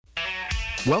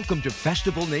Welcome to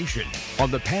Festival Nation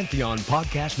on the Pantheon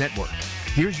Podcast Network.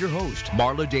 Here's your host,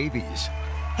 Marla Davies.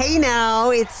 Hey now,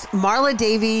 it's Marla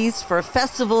Davies for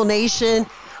Festival Nation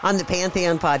on the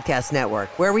Pantheon Podcast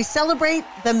Network, where we celebrate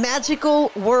the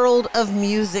magical world of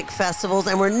music festivals,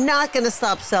 and we're not going to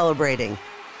stop celebrating.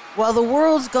 While the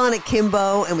world's gone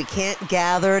akimbo and we can't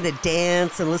gather to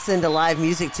dance and listen to live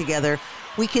music together,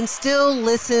 we can still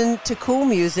listen to cool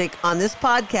music on this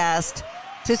podcast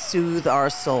to soothe our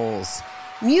souls.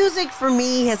 Music for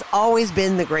me has always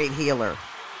been the great healer.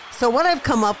 So what I've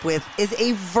come up with is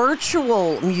a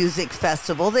virtual music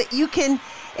festival that you can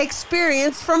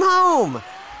experience from home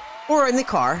or in the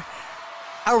car.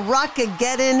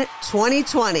 ARockaggedden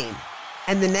 2020.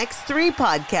 And the next 3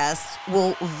 podcasts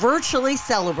will virtually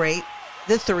celebrate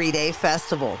the 3-day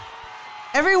festival.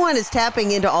 Everyone is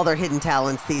tapping into all their hidden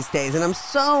talents these days, and I'm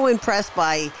so impressed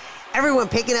by everyone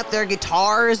picking up their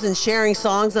guitars and sharing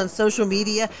songs on social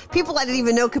media. People I didn't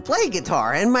even know could play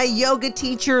guitar, and my yoga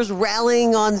teachers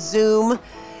rallying on Zoom.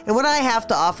 And what I have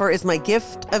to offer is my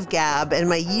gift of gab and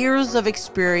my years of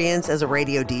experience as a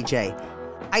radio DJ.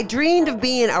 I dreamed of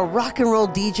being a rock and roll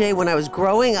DJ when I was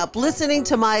growing up, listening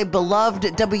to my beloved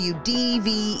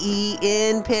WDVE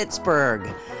in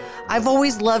Pittsburgh. I've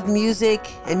always loved music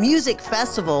and music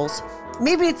festivals.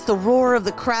 Maybe it's the roar of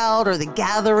the crowd or the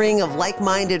gathering of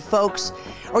like-minded folks,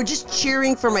 or just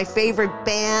cheering for my favorite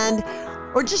band,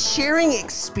 or just sharing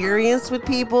experience with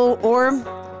people, or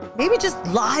maybe just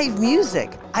live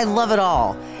music. I love it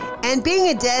all. And being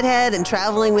a deadhead and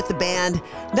traveling with the band,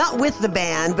 not with the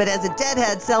band, but as a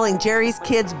deadhead selling Jerry's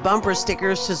Kids bumper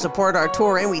stickers to support our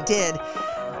tour, and we did.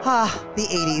 The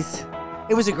 80s.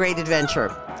 It was a great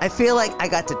adventure. I feel like I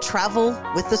got to travel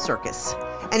with the circus.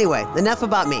 Anyway, enough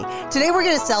about me. Today we're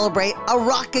going to celebrate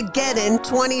ARockaggedden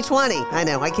 2020. I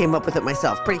know, I came up with it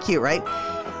myself. Pretty cute, right?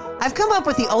 I've come up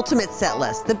with the ultimate set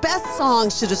list, the best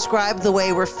songs to describe the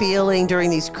way we're feeling during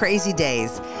these crazy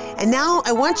days. And now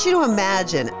I want you to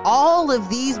imagine all of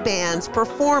these bands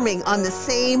performing on the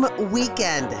same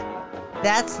weekend.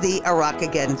 That's the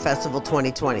ARockaggedden Festival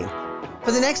 2020.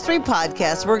 For the next 3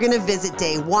 podcasts, we're going to visit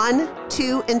day 1,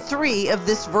 2, and 3 of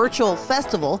this virtual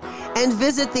festival and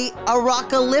visit the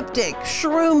Arockalyptic,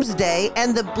 Shrooms Day,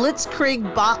 and the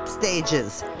Blitzkrieg Bop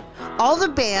stages. All the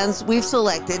bands we've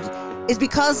selected is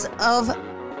because of,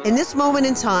 in this moment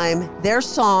in time, their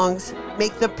songs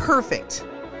make the perfect,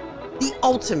 the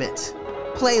ultimate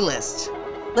playlist.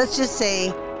 Let's just say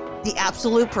the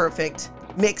absolute perfect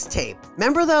mixtape.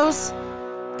 Remember those?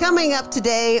 Coming up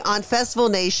today on Festival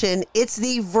Nation, it's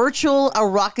the virtual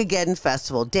ARockaggedden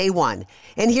Festival, day 1.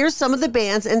 And here's some of the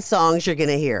bands and songs you're going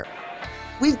to hear.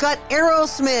 We've got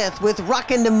Aerosmith with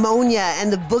Rockin' Pneumonia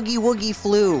and the Boogie Woogie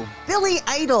Flu. Billy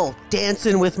Idol,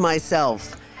 Dancing with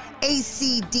Myself.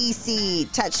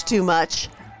 AC/DC, Touch Too Much.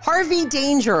 Harvey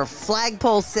Danger,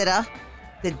 Flagpole Sitta.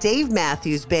 The Dave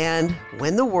Matthews Band,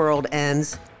 When the World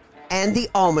Ends. And the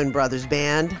Allman Brothers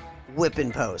Band,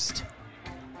 Whippin' Post.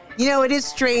 You know, it is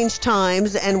strange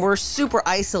times and we're super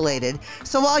isolated.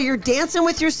 So while you're dancing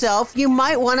with yourself, you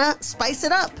might want to spice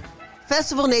it up.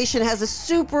 Festival Nation has a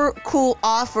super cool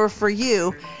offer for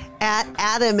you at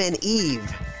Adam and Eve.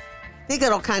 They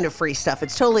got all kind of free stuff.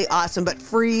 It's totally awesome, but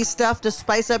free stuff to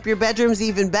spice up your bedrooms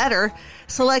even better.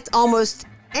 Select almost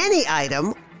any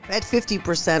item at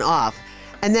 50% off.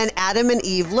 And then Adam and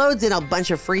Eve loads in a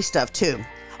bunch of free stuff too.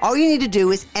 All you need to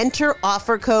do is enter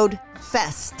offer code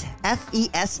FEST,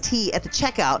 F-E-S-T, at the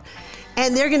checkout,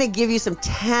 and they're going to give you some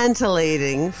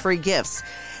tantalating free gifts.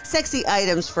 Sexy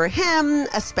items for him,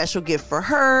 a special gift for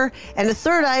her, and a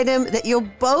third item that you'll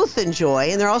both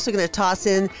enjoy. And they're also going to toss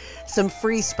in some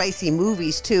free spicy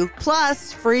movies too,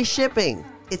 plus free shipping.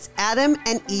 It's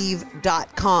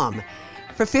adamandeve.com.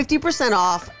 For 50%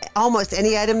 off almost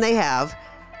any item they have,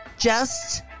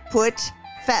 just put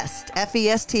FEST,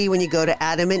 F-E-S-T, when you go to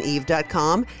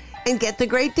adamandeve.com and get the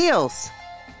great deals.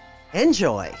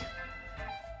 Enjoy.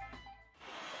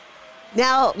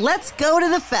 Now, let's go to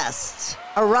the fest,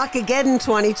 ARockaggedden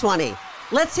 2020.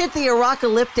 Let's hit the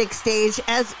Arockalyptic stage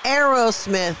as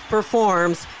Aerosmith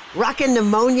performs Rockin'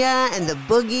 Pneumonia and the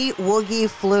Boogie Woogie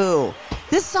Flu.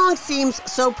 This song seems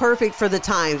so perfect for the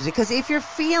times because if you're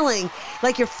feeling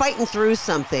like you're fighting through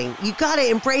something, you got to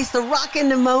embrace the Rockin'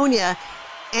 Pneumonia.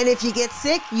 And if you get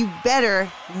sick, you better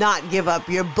not give up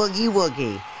your boogie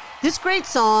woogie. This great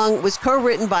song was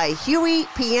co-written by Huey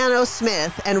Piano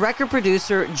Smith and record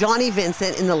producer Johnny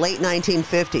Vincent in the late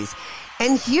 1950s.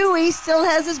 And Huey still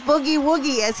has his boogie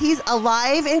woogie as he's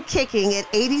alive and kicking at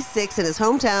 86 in his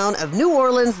hometown of New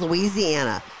Orleans,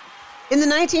 Louisiana. In the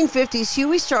 1950s,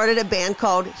 Huey started a band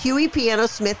called Huey Piano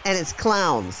Smith and his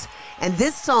Clowns. And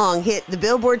this song hit the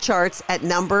Billboard charts at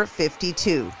number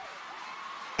 52.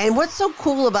 And what's so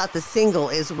cool about the single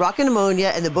is Rockin'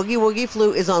 Pneumonia and the Boogie Woogie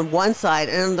Flu is on one side,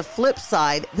 and on the flip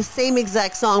side, the same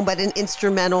exact song, but an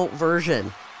instrumental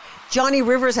version. Johnny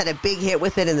Rivers had a big hit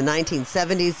with it in the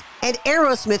 1970s, and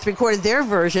Aerosmith recorded their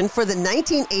version for the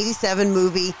 1987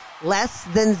 movie Less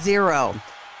Than Zero.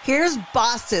 Here's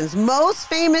Boston's most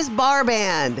famous bar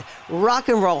band, Rock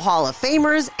and Roll Hall of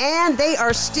Famers, and they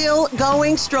are still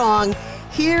going strong.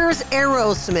 Here's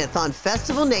Aerosmith on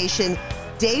Festival Nation,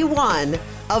 day one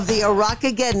of the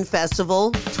ARockaggedden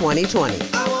Festival 2020.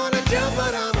 I wanna jump,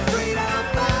 but I'm afraid I'll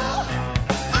fall.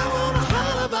 I wanna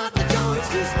holler, but the joint's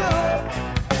too slow.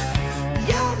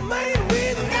 You're the main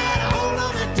rhythm, gotta hold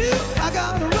on to two. I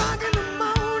got a rockin'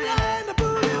 pneumonia and a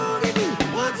boogie woogie do.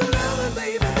 What's a lovin',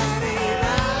 baby, that ain't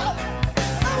love.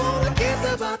 I wanna kiss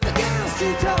her, but the gal's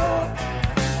too tall.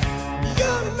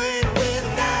 You're the main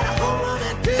rhythm, gotta hold on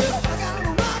to two. I got a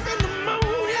rockin'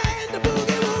 pneumonia and a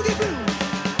boogie woogie do.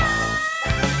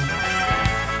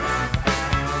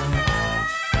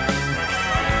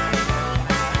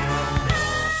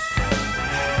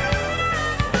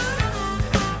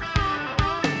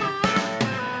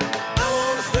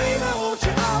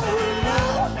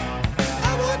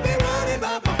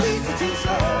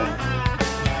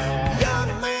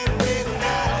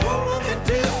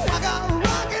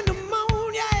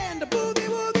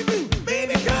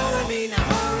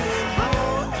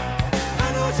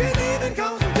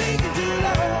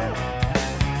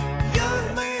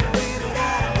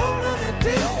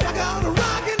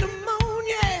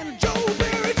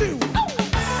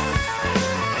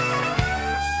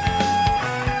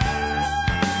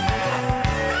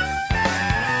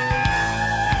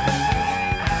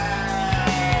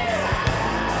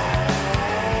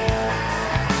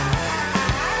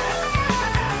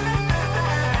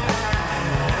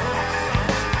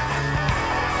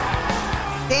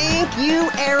 Thank you,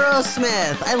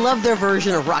 Aerosmith. I love their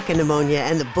version of Rockin' Pneumonia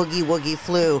and the Boogie Woogie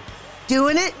Flu.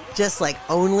 Doing it just like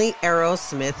only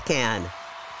Aerosmith can.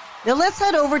 Now let's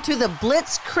head over to the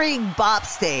Blitzkrieg Bop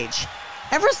stage.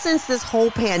 Ever since this whole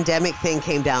pandemic thing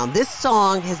came down, this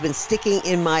song has been sticking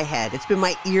in my head. It's been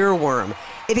my earworm.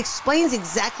 It explains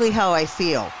exactly how I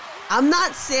feel. I'm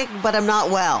not sick, but I'm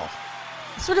not well.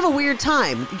 It's sort of a weird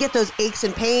time. You get those aches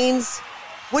and pains.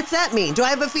 What's that mean? Do I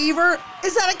have a fever?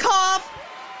 Is that a cough?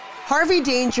 Harvey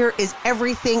Danger is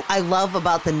everything I love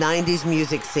about the 90s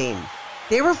music scene.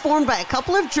 They were formed by a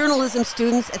couple of journalism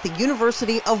students at the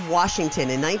University of Washington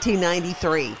in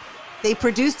 1993. They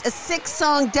produced a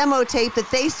 6-song demo tape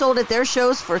that they sold at their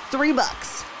shows for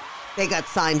 $3. They got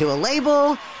signed to a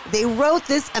label. They wrote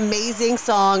this amazing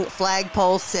song,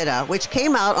 Flagpole Sitta, which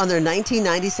came out on their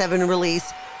 1997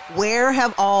 release, Where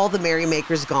Have All the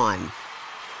Merrymakers Gone?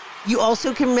 You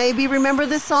also can maybe remember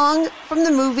this song from the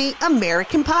movie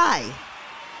American Pie.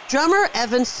 Drummer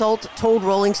Evan Salt told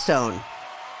Rolling Stone,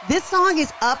 "This song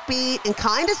is upbeat and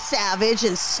kind of savage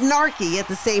and snarky at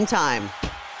the same time.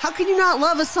 How can you not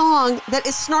love a song that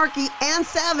is snarky and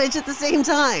savage at the same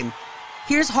time?"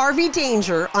 Here's Harvey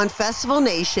Danger on Festival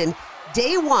Nation,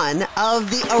 day one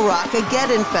of the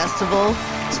ARockaggedden Festival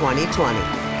 2020.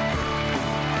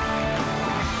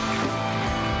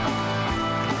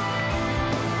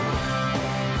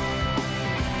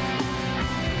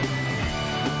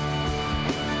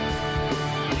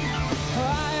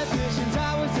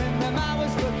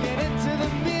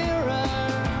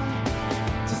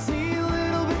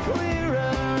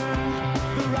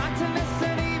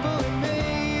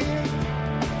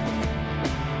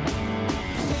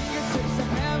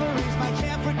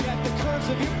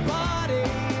 Of your body,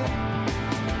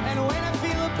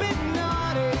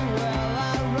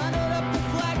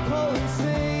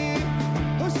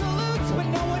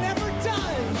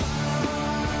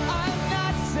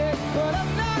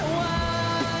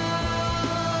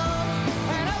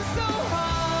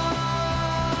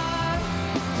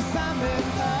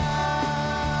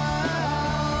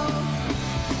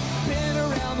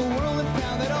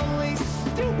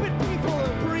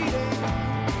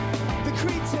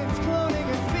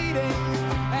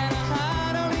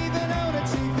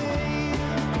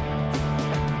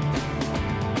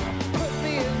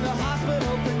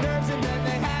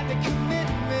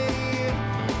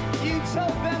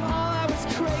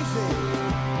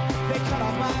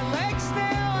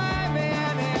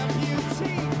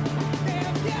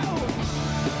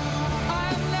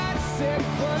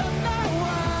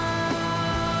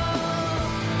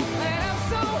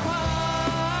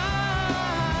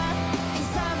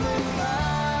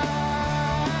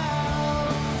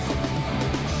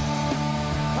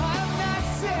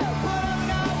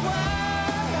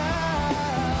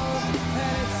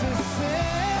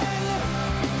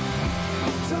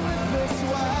 this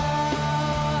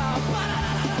world.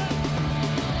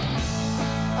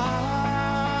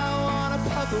 I wanna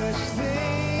publish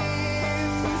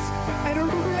things and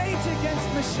rage against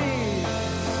machines.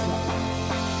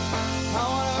 I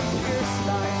wanna pierce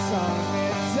my tongue.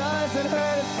 It doesn't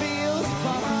hurt, it feels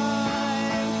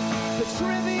fine. The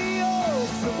trivial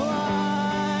sublime.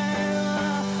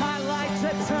 I like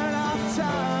to turn off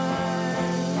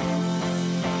time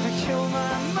and kill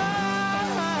my mind.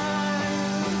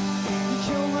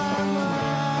 Kill my mind.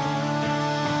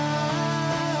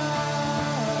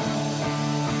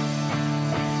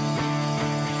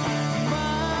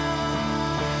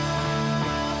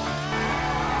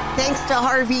 Thanks to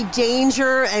Harvey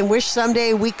Danger, and wish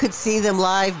someday we could see them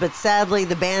live, but sadly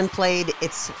the band played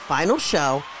its final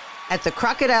show at the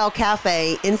Crocodile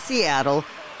Cafe in Seattle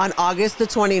on August the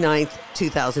 29th,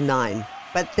 2009.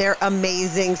 But their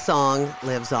amazing song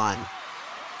lives on.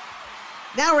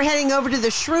 Now we're heading over to the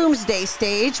Shrooms Day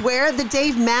stage where the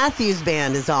Dave Matthews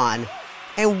Band is on.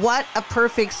 And what a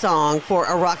perfect song for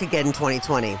ARockaggedden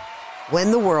 2020,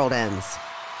 When the World Ends.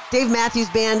 Dave Matthews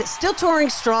Band still touring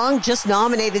strong, just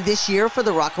nominated this year for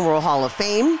the Rock and Roll Hall of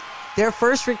Fame. Their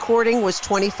first recording was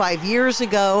 25 years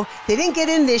ago. They didn't get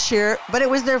in this year, but it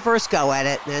was their first go at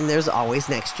it, and there's always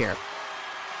next year.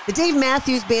 The Dave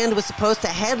Matthews Band was supposed to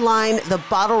headline the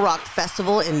Bottle Rock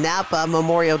Festival in Napa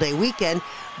Memorial Day weekend,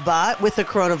 but with the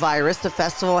coronavirus, the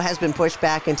festival has been pushed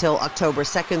back until October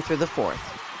 2nd through the 4th.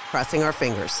 Crossing our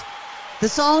fingers. The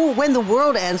song When the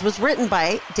World Ends was written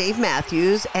by Dave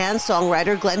Matthews and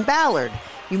songwriter Glenn Ballard.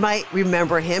 You might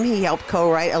remember him. He helped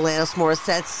co-write Alanis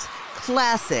Morissette's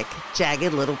classic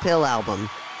Jagged Little Pill album.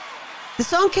 The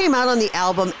song came out on the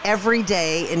album Every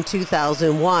Day in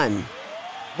 2001.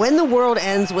 When the World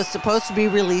Ends was supposed to be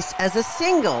released as a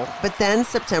single, but then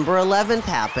September 11th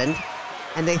happened,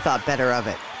 and they thought better of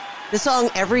it. The song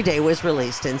Every Day was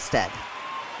released instead.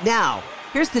 Now,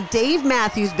 here's the Dave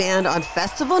Matthews Band on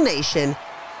Festival Nation,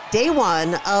 day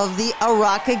one of the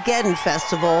ARockaggedden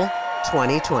Festival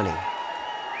 2020.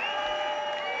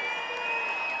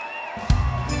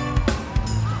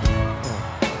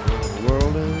 When the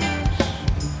world ends,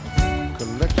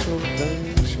 collect your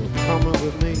things, you'll come up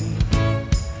with me.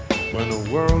 When the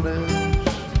world ends,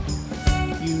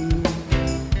 you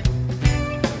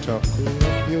talk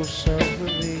up yourself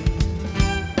with me.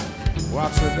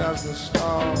 Watch it as the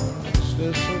stars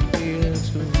disappear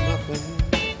to nothing.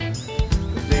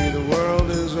 The day the world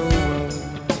is over,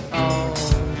 oh,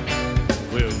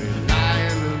 we'll be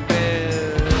lying in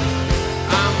bed.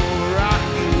 I'm gonna rock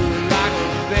you like a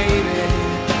baby.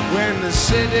 When the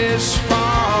cities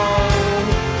fall,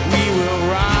 we will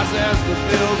rise as the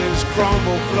buildings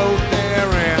crumble, float there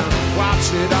and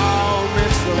watch it all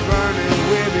mix the burning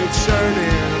with it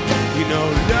churning. You know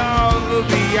love will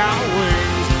be our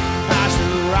wings, passion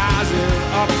rising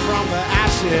up from the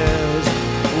ashes.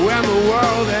 When the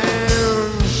world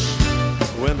ends,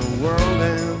 when the world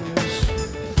ends,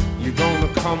 you're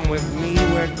gonna come with me,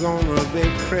 we're gonna be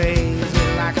crazy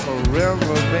like a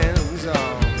river bends.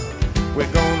 Oh,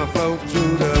 we're gonna float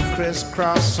through the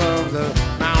crisscross of the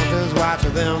mountains, watch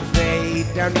them fade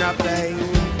to nothing.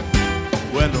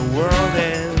 When the world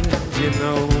ends, you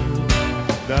know,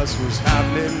 that's what's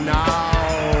happening now.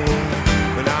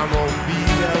 And I'm gonna be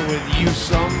there with you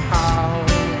somehow.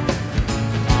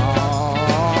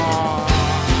 Oh,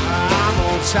 I'm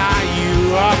gonna tie you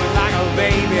up like a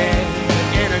baby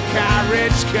in a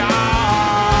carriage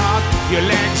car. Your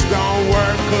legs don't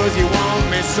work cause you want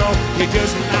me, so you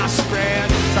just lie spread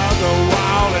across the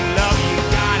wall and love. You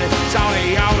got it, it's all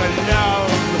you ought to know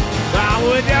I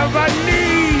would ever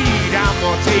need. I'm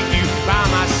gonna take you by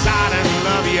my side and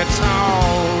love you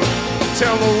tall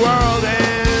till the world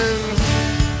ends.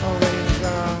 Always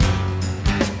on.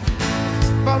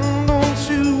 But don't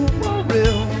you worry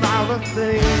about a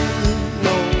thing,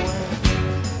 no,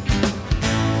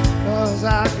 'cause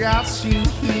I got you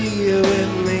here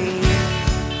with me.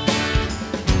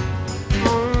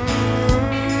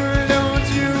 Don't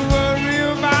you worry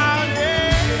about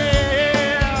it.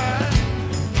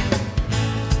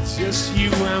 Just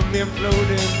you and me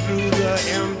floating through the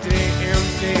empty,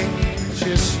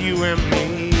 just you and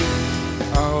me.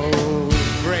 Oh,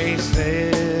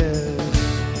 graces,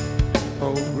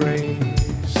 oh,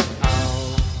 grace.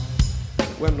 Oh,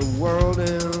 when the world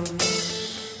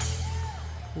ends,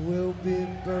 we'll be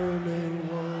burning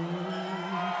one.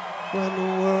 When the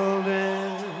world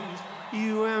ends,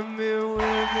 you and me will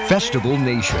be. Festival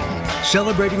Nation,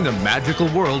 celebrating the magical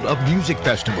world of music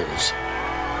festivals.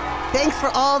 Thanks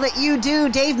for all that you do,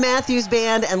 Dave Matthews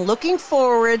Band, and looking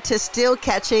forward to still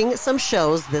catching some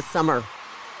shows this summer.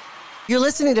 You're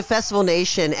listening to Festival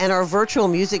Nation and our virtual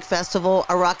music festival,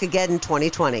 ARockaggedden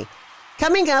 2020.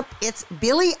 Coming up, it's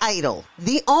Billy Idol,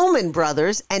 the Allman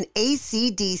Brothers, and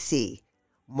AC/DC.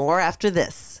 More after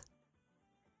this.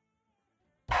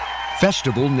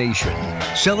 Festival Nation,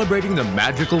 celebrating the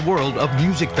magical world of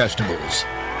music festivals.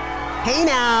 Hey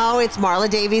now, it's Marla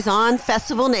Davies on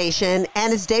Festival Nation,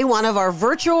 and it's day one of our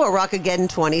virtual ARockaggedden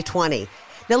 2020.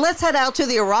 Now let's head out to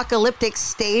the Arockalyptic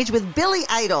stage with Billy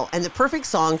Idol and the perfect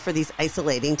song for these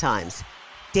isolating times,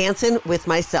 Dancing with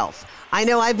Myself. I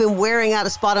know I've been wearing out a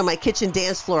spot on my kitchen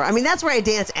dance floor. I mean, that's where I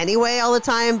dance anyway all the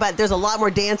time, but there's a lot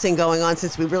more dancing going on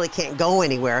since we really can't go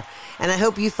anywhere. And I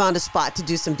hope you found a spot to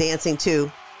do some dancing too,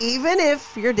 even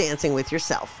if you're dancing with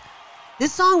yourself.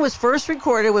 This song was first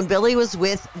recorded when Billy was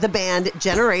with the band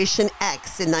Generation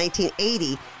X in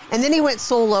 1980, and then he went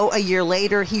solo a year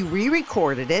later. He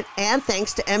re-recorded it, and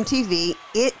thanks to MTV,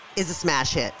 it is a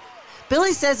smash hit.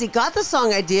 Billy says he got the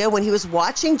song idea when he was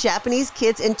watching Japanese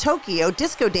kids in Tokyo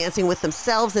disco dancing with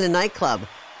themselves in a nightclub.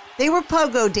 They were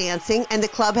pogo dancing, and the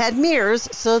club had mirrors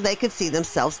so they could see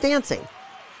themselves dancing.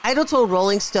 Idol told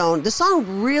Rolling Stone, the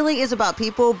song really is about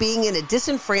people being in a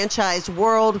disenfranchised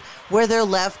world where they're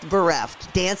left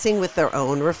bereft, dancing with their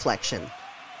own reflection.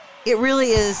 It really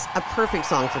is a perfect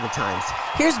song for the times.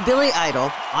 Here's Billy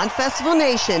Idol on Festival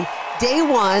Nation, day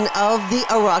one of the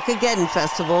ARockaggedden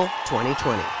Festival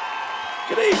 2020.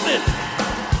 Good evening.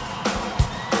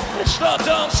 Let's start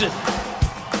dancing.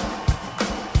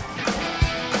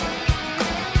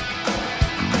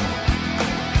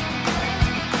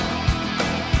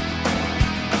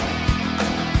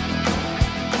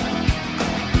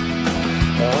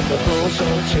 On the halls of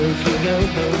Tokyo,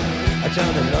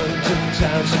 down in London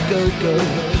town's a go-go.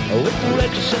 With the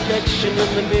record selection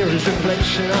and the mirror's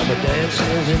reflection, I'm a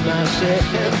dancing with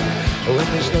myself. When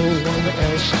there's no one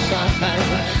else inside,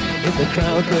 in the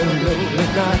crowd when I'm lonely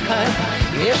night.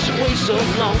 Yes, I wait so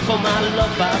long for my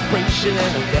love vibration,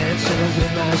 and I'm dancing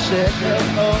with myself.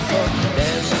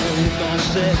 Dancing with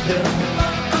myself.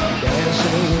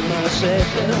 Dancing with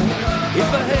myself. If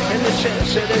I had the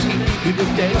chance to ask you to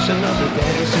dance, and I'll be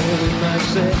dancing with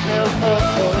myself.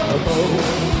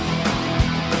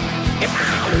 If I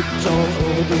looked all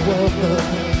over the world,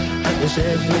 and there's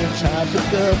every type of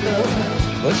girl,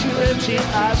 but your empty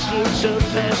eyes seem to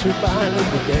pass me by, and I'll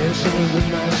be dancing with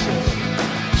myself.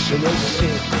 So let's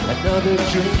take another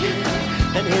drink,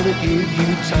 and it'll give you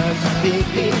time to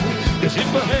think. Cause if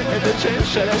I had the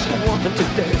chance, I'd ask someone to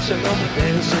dance, and I'll be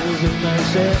dancing with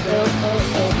myself.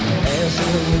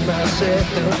 Dancing with myself.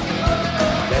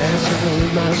 Dancing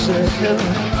with myself.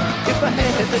 If I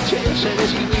had the chance, I'd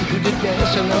ask you to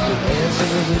dance, and I'll be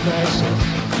dancing with myself.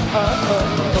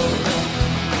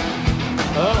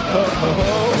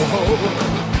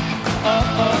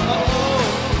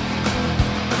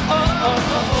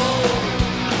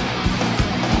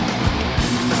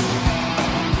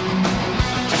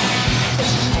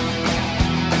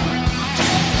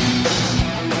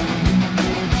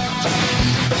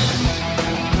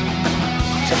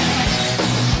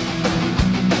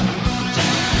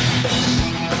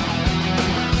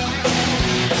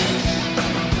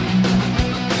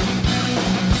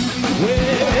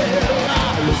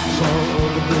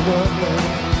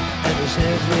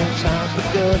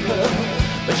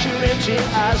 But your empty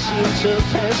eyes seem to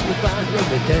pass me by, and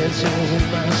I'm dancing with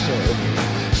myself.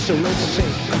 So let's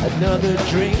take another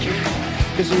drink,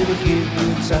 cause it'll give you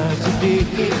time to think.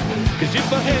 Cause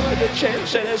if I had the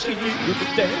chance, I'd ask you to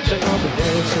dance, and I'll be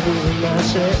dancing with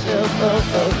myself.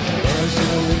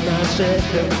 Dancing with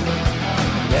myself.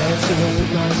 Dancing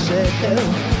with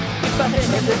myself. If I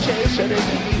had the chance, I'd ask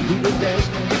you to dance.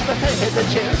 If I had the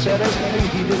chance, I'd ask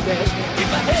you to dance.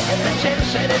 If I had the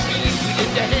chance, I'd ask you to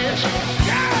dance.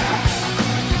 Yeah!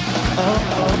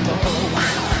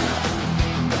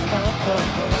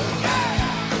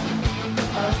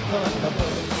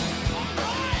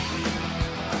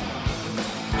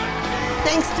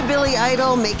 Thanks to Billy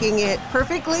Idol making it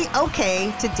perfectly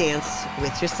okay to dance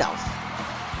with yourself.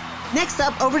 Next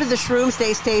up, over to the Shroom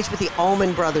Day stage with the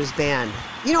Allman Brothers Band.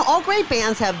 You know, all great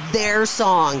bands have their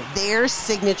song, their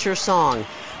signature song.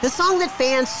 The song that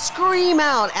fans scream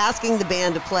out asking the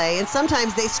band to play, and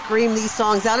sometimes they scream these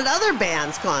songs out at other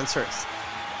bands' concerts.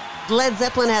 Led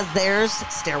Zeppelin has theirs,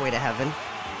 Stairway to Heaven.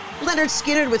 Leonard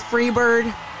Skinner with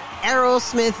Freebird,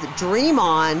 Aerosmith, Dream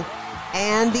On,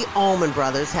 and the Allman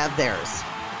Brothers have theirs,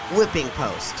 Whipping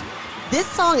Post. This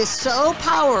song is so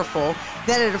powerful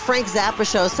that at a Frank Zappa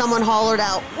show, someone hollered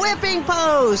out, "Whipping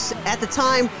Post!" At the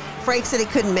time, Frank said he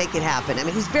couldn't make it happen. I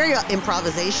mean, he's very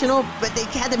improvisational, but they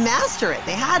had to master it.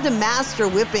 They had to master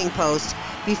Whipping Post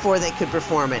before they could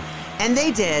perform it. And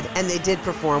they did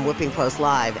perform Whipping Post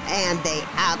live, and they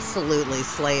absolutely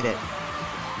slayed it.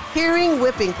 Hearing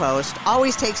Whipping Post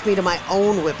always takes me to my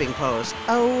own Whipping Post.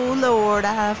 Oh, Lord,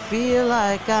 I feel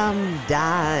like I'm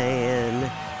dying.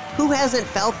 Who hasn't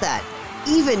felt that,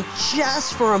 even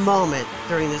just for a moment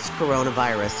during this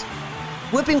coronavirus?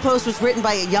 Whipping Post was written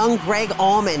by a young Greg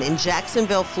Allman in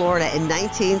Jacksonville, Florida in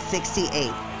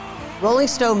 1968. Rolling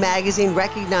Stone magazine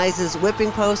recognizes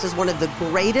Whipping Post as one of the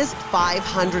greatest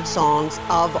 500 songs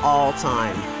of all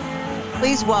time.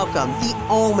 Please welcome the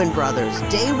Allman Brothers,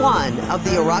 day one of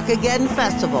the ARockaggedden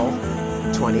Festival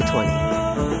 2020.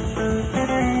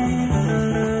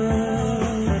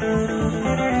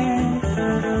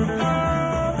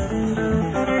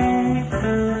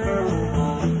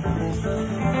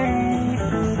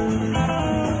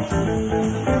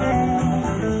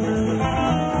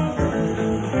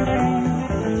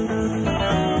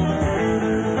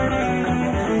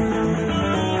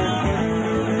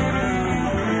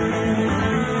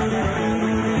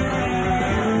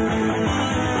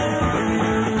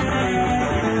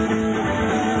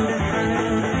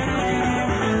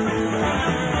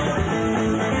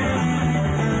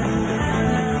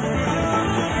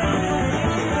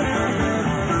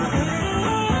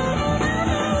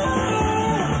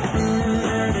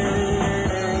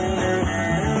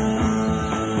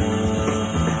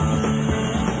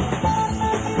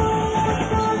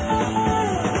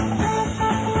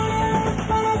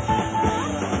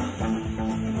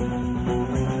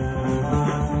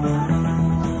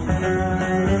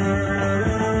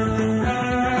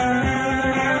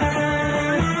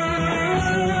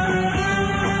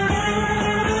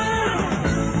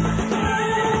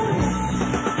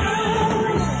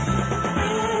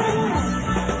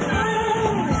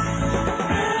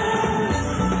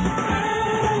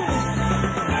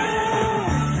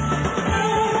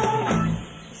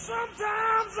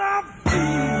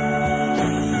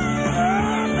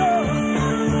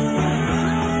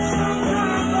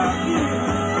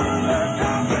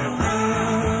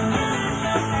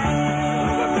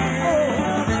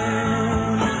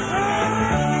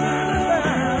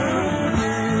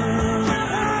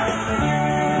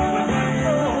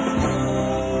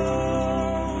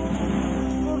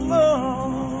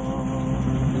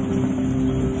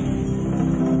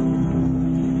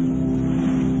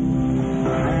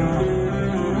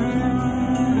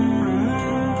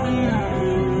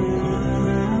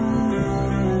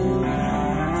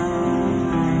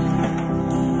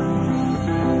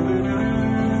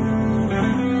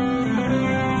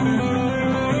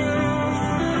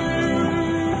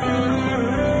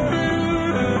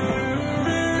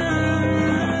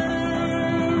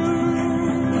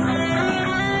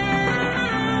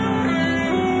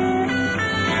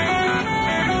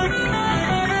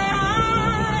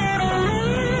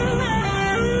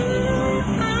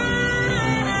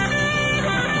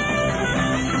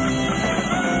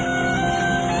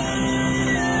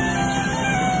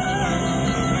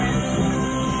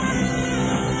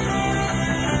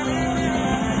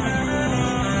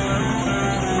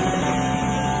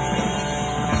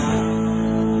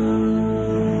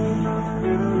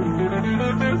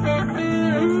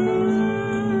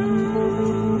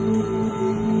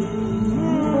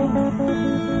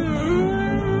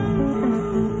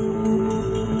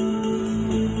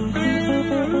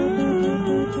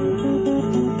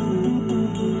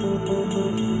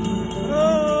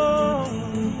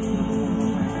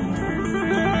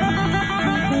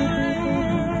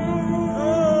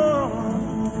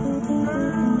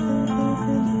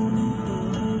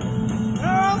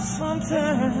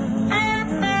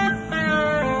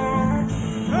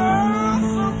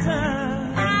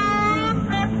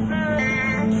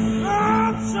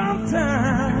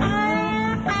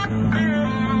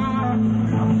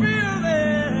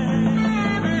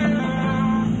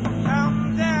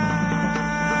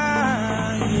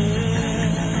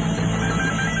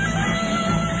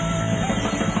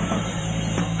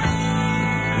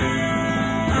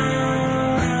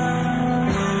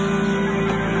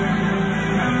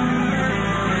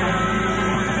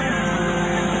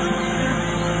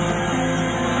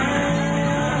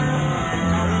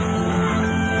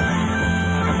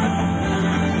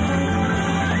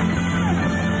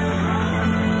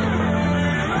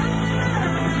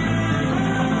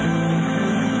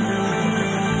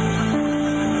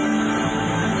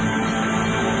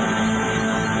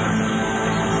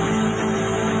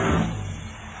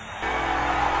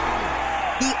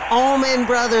 Allman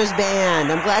Brothers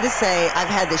Band. I'm glad to say I've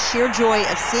had the sheer joy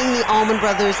of seeing the Allman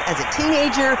Brothers as a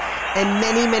teenager and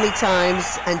many, many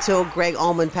times until Greg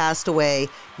Allman passed away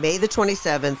May the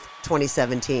 27th,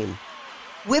 2017.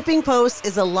 Whipping Post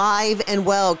is alive and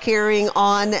well, carrying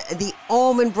on the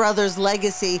Allman Brothers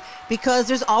legacy, because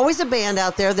there's always a band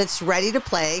out there that's ready to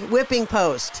play Whipping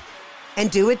Post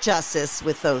and do it justice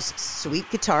with those sweet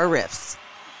guitar riffs.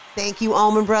 Thank you,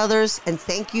 Allman Brothers, and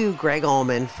thank you, Greg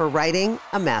Allman, for writing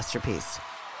a masterpiece.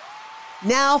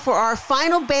 Now, for our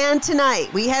final band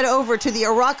tonight, we head over to the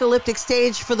ARockalyptic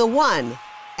stage for the one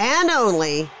and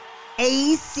only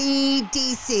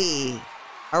AC/DC,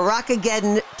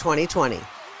 ARockaggedden 2020.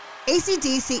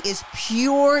 AC/DC is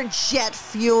pure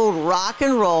jet-fueled rock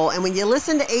and roll, and when you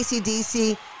listen to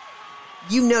AC/DC,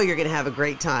 you know you're going to have a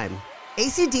great time.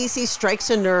 AC/DC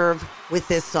strikes a nerve with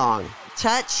this song,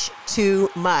 Touch Too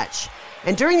Much.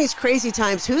 And during these crazy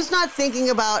times, who's not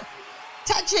thinking about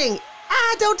touching?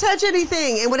 Don't touch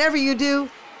anything. And whatever you do,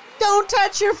 don't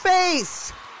touch your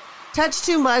face. Touch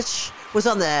Too Much was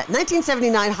on the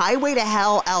 1979 Highway to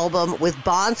Hell album with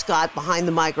Bon Scott behind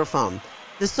the microphone.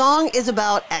 The song is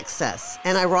about excess,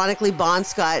 and ironically, Bon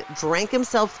Scott drank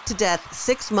himself to death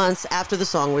 6 months after the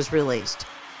song was released.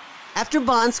 After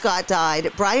Bon Scott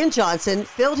died, Brian Johnson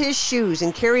filled his shoes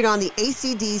and carried on the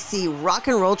AC/DC rock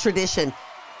and roll tradition,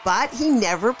 but he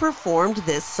never performed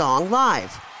this song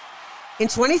live. In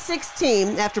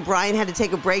 2016, after Brian had to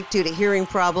take a break due to hearing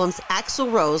problems,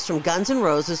 Axl Rose from Guns N'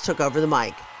 Roses took over the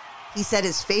mic. He said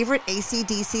his favorite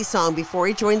AC/DC song before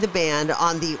he joined the band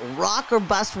on the Rock or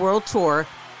Bust World Tour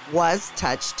was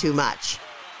Touch Too Much.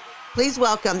 Please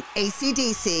welcome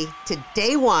AC/DC to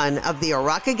day one of the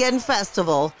ARockaggedden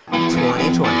Festival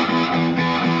 2020.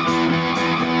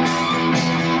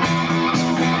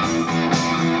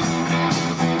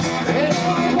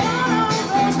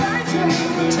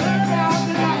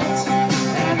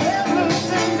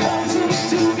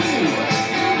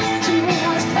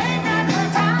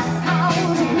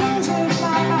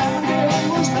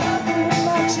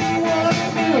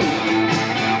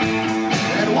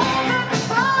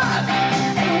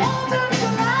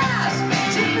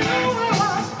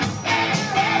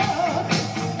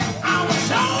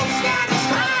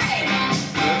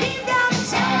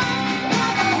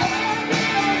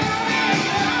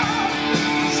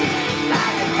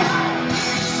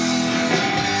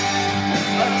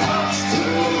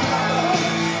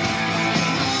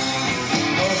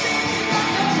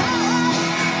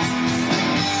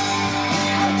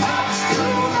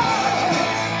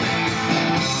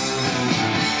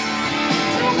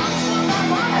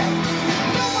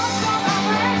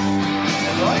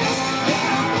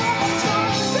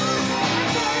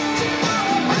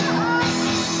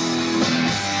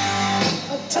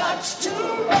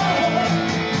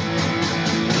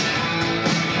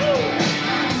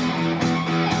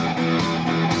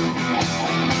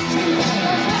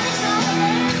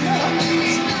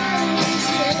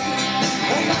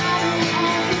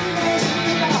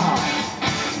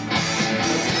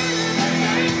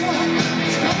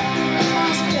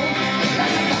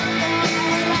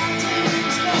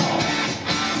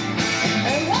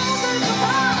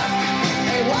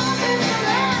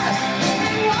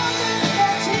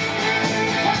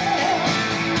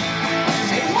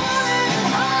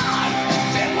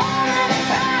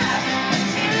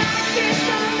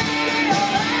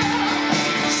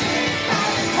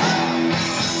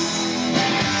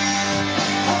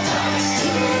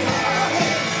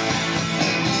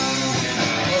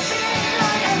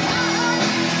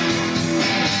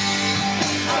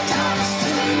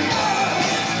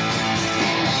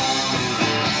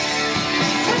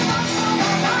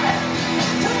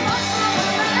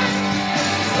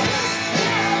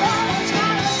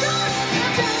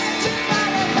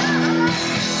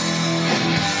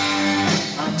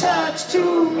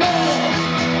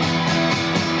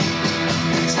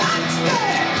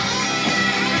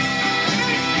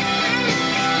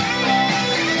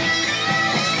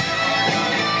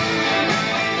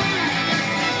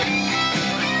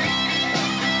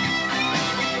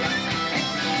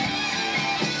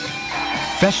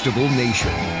 Festival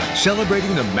Nation,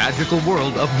 celebrating the magical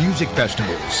world of music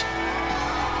festivals.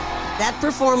 That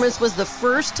performance was the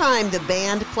first time the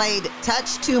band played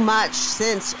Touch Too Much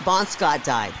since Bon Scott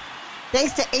died.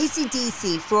 Thanks to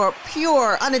AC/DC for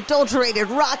pure, unadulterated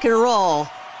rock and roll,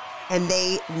 and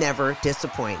they never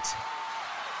disappoint.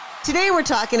 Today we're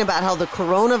talking about how the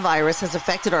coronavirus has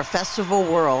affected our festival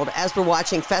world as we're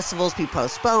watching festivals be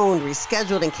postponed,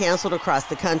 rescheduled, and canceled across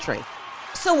the country.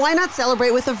 So why not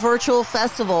celebrate with a virtual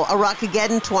festival,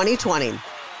 ARockaggedden 2020,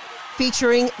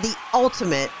 featuring the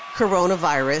ultimate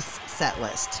coronavirus set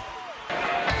list.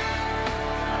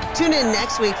 Tune in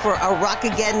next week for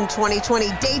ARockaggedden 2020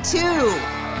 Day 2.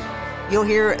 You'll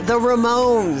hear the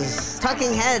Ramones,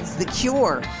 Talking Heads, The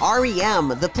Cure,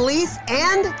 REM, The Police,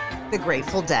 and The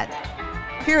Grateful Dead.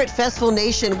 Here at Festival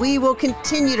Nation, we will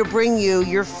continue to bring you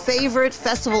your favorite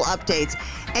festival updates,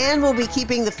 and we'll be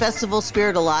keeping the festival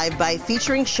spirit alive by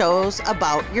featuring shows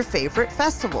about your favorite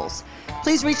festivals.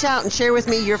 Please reach out and share with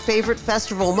me your favorite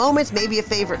festival moments, maybe a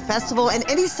favorite festival, and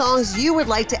any songs you would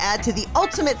like to add to the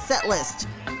ultimate set list.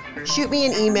 Shoot me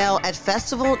an email at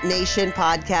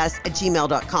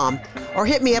festivalnationpodcast@gmail.com or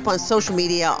hit me up on social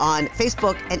media on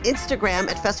Facebook and Instagram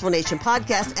at Festival Nation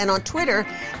Podcast and on Twitter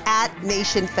at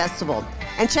Nation Festival.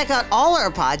 And check out all our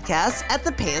podcasts at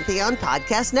the Pantheon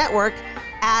Podcast Network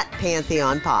at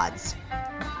Pantheon Pods.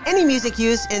 Any music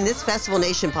used in this Festival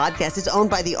Nation podcast is owned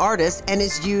by the artist and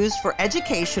is used for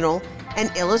educational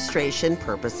and illustration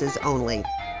purposes only.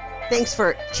 Thanks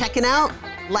for checking out,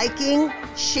 liking,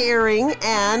 sharing,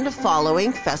 and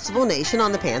following Festival Nation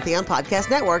on the Pantheon Podcast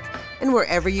Network and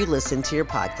wherever you listen to your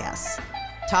podcasts.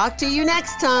 Talk to you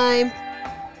next time.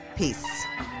 Peace.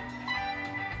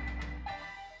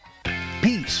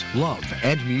 Peace, love,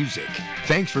 and music.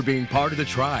 Thanks for being part of the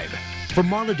tribe. From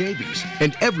Marla Davies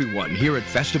and everyone here at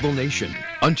Festival Nation.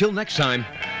 Until next time,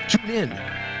 tune in,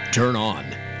 turn on.